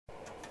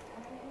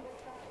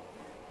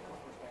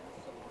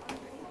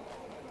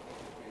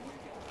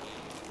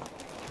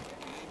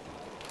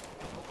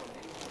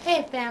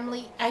Hi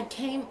family, I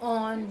came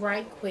on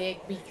right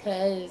quick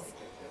because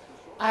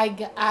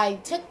I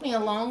took me a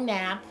long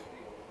nap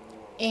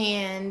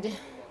and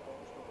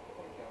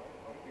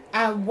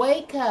I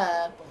wake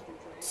up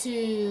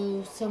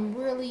to some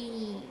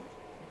really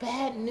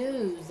bad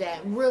news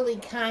that really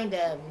kind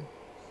of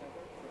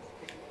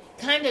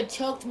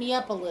choked me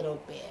up a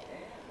little bit.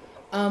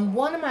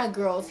 One of my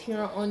girls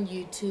here on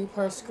YouTube,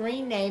 her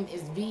screen name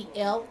is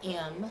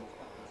VLM.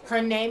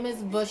 Her name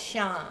is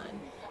Vashan.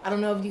 I don't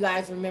know if you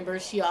guys remember,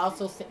 she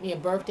also sent me a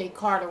birthday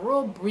card, a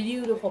real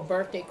beautiful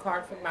birthday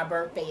card for my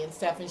birthday and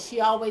stuff. And she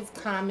always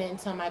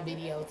comments on my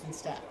videos and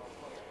stuff.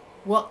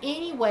 Well,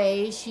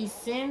 anyway, she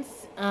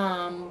placed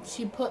on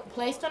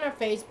her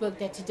Facebook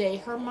that today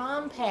her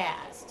mom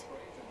passed.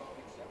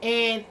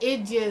 And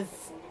it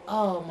just,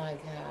 oh my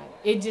God,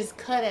 it just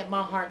cut at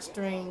my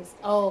heartstrings.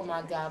 Oh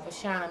my God,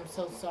 Vashan, I'm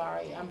so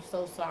sorry. I'm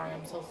so sorry.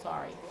 I'm so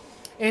sorry.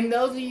 And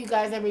those of you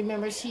guys that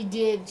remember, she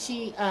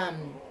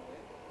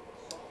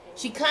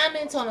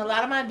comments on a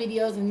lot of my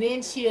videos, and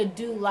then she'll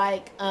do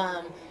like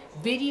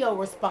video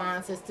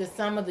responses to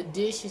some of the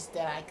dishes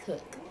that I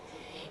cook.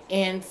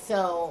 And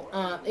so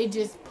it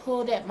just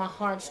pulled at my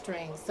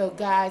heartstrings. So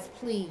guys,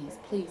 please,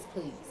 please,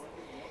 please,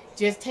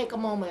 just take a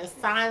moment of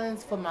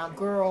silence for my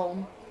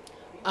girl.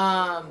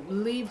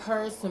 Leave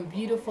her some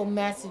beautiful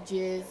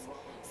messages,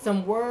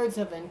 some words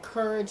of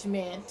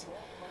encouragement,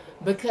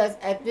 because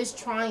at this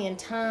trying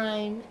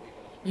time,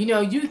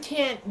 you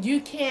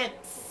can't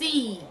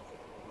see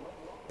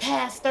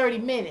past 30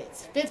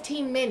 minutes,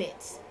 15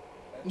 minutes.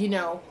 You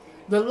know,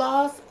 the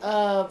loss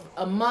of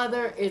a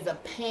mother is a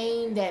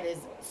pain that is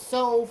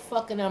so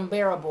fucking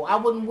unbearable. I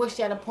wouldn't wish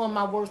that upon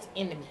my worst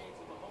enemy.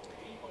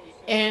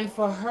 And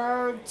for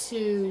her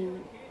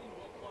to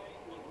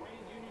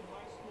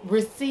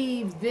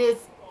receive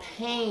this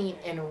pain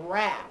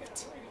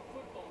enwrapped,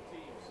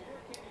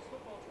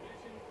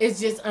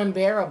 it's just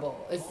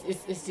unbearable.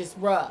 It's just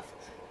rough.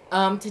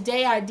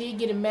 Today I did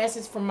get a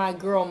message from my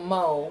girl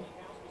Mo.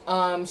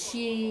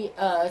 She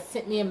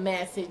sent me a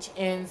message,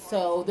 and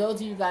so those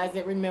of you guys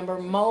that remember,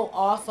 Mo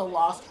also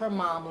lost her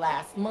mom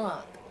last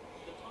month.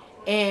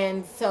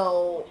 And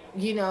so,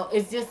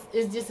 it's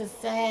just a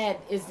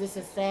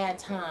sad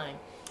time.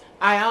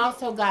 I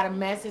also got a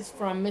message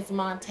from Miss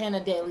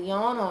Montana De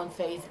Leon on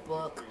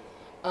Facebook,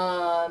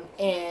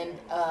 and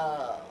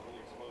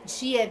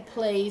she had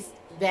placed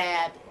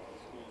that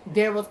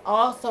there was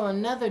also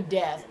another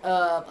death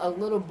of a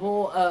little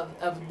boy,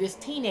 of this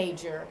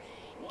teenager,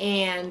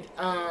 and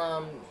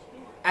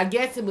I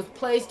guess it was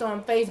placed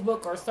on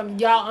Facebook or something.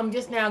 Y'all, I'm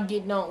just now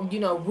getting on,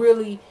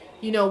 really,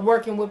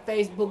 working with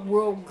Facebook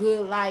real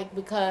good, like,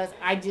 because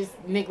I just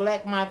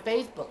neglect my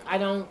Facebook. I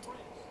don't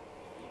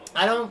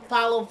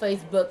follow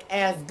Facebook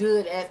as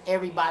good as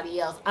everybody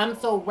else. I'm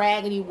so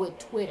raggedy with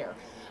Twitter.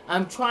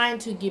 I'm trying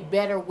to get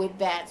better with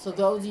that. So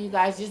those of you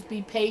guys, just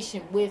be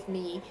patient with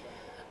me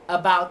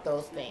about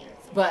those things.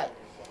 But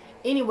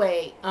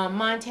anyway,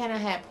 Montana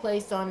had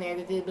placed on there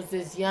that it was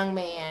this young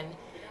man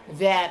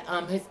that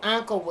his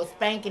uncle was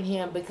spanking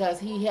him because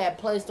he had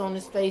placed on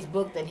his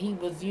Facebook that he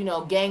was,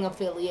 gang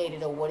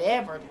affiliated or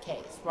whatever the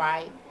case,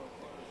 right?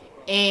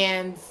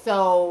 And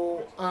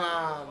so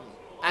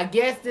I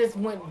guess this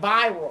went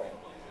viral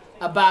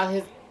about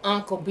his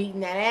uncle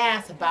beating that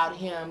ass about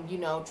him,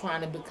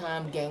 trying to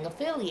become gang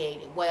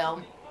affiliated.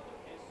 Well,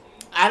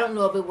 I don't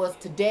know if it was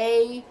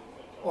today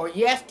or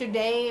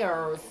yesterday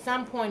or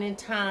some point in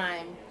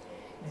time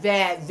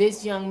that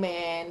this young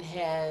man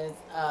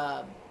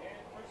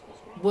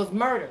was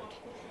murdered.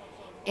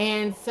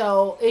 And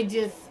so it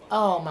just,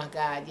 oh my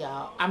God,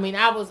 y'all. I mean,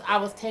 I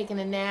was taking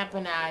a nap,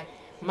 and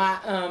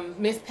my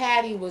Miss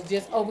Patty was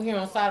just over here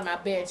on the side of my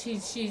bed.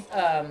 She's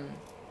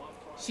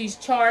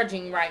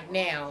charging right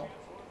now,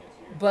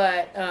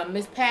 but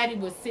Miss Patty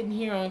was sitting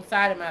here on the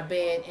side of my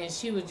bed, and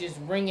she was just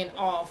ringing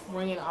off,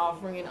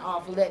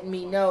 letting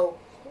me know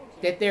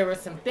that there were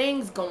some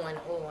things going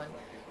on.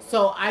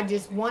 So I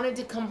just wanted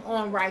to come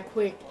on right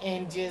quick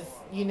and just,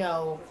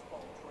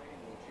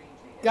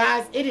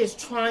 guys, it is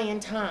trying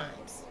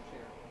times.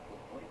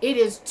 It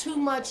is too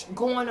much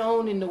going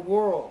on in the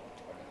world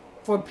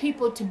for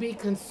people to be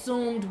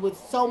consumed with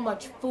so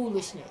much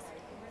foolishness,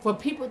 for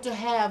people to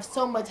have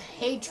so much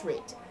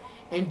hatred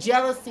and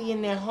jealousy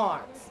in their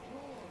hearts.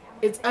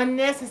 It's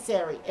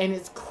unnecessary, and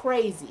it's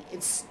crazy.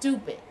 It's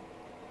stupid.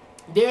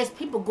 There's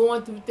people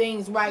going through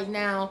things right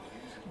now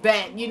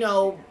that,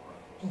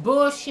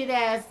 bullshit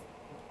ass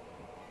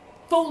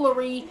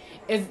foolery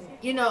is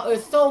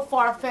so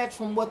far-fetched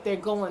from what they're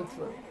going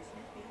through.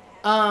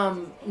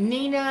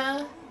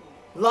 Nina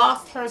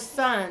lost her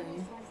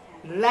son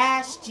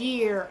last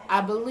year.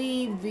 I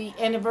believe the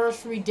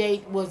anniversary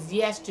date was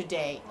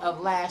yesterday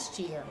of last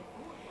year.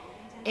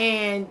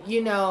 And,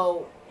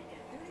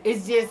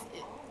 it's just,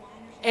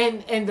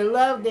 and the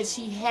love that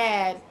she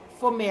had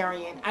for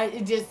Marion,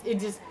 it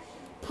just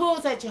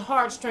pulls at your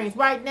heartstrings.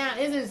 Right now,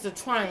 it is a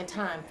trying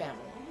time, family.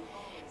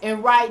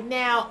 And right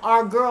now,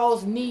 our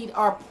girls need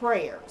our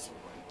prayers.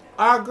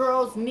 Our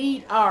girls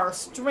need our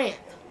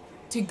strength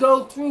to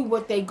go through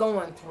what they're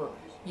going through.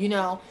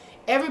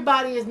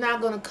 Everybody is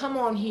not going to come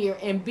on here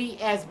and be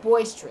as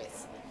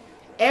boisterous.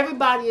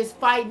 Everybody is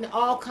fighting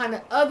all kind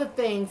of other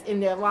things in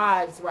their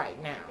lives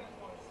right now.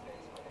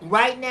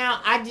 Right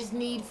now, I just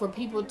need for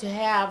people to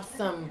have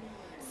some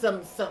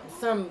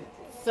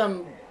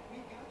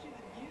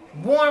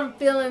warm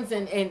feelings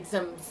and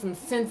some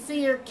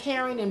sincere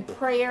caring and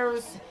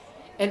prayers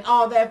and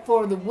all that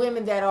for the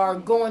women that are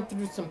going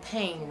through some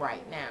pain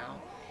right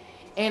now.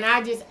 And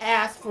I just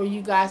ask for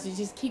you guys to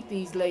just keep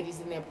these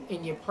ladies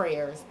in your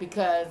prayers,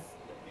 because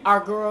our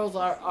girls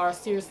are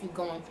seriously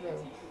going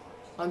through.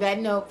 On that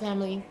note,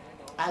 family,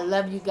 I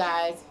love you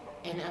guys,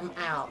 and I'm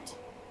out.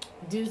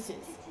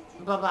 Deuces.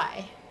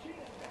 Bye-bye.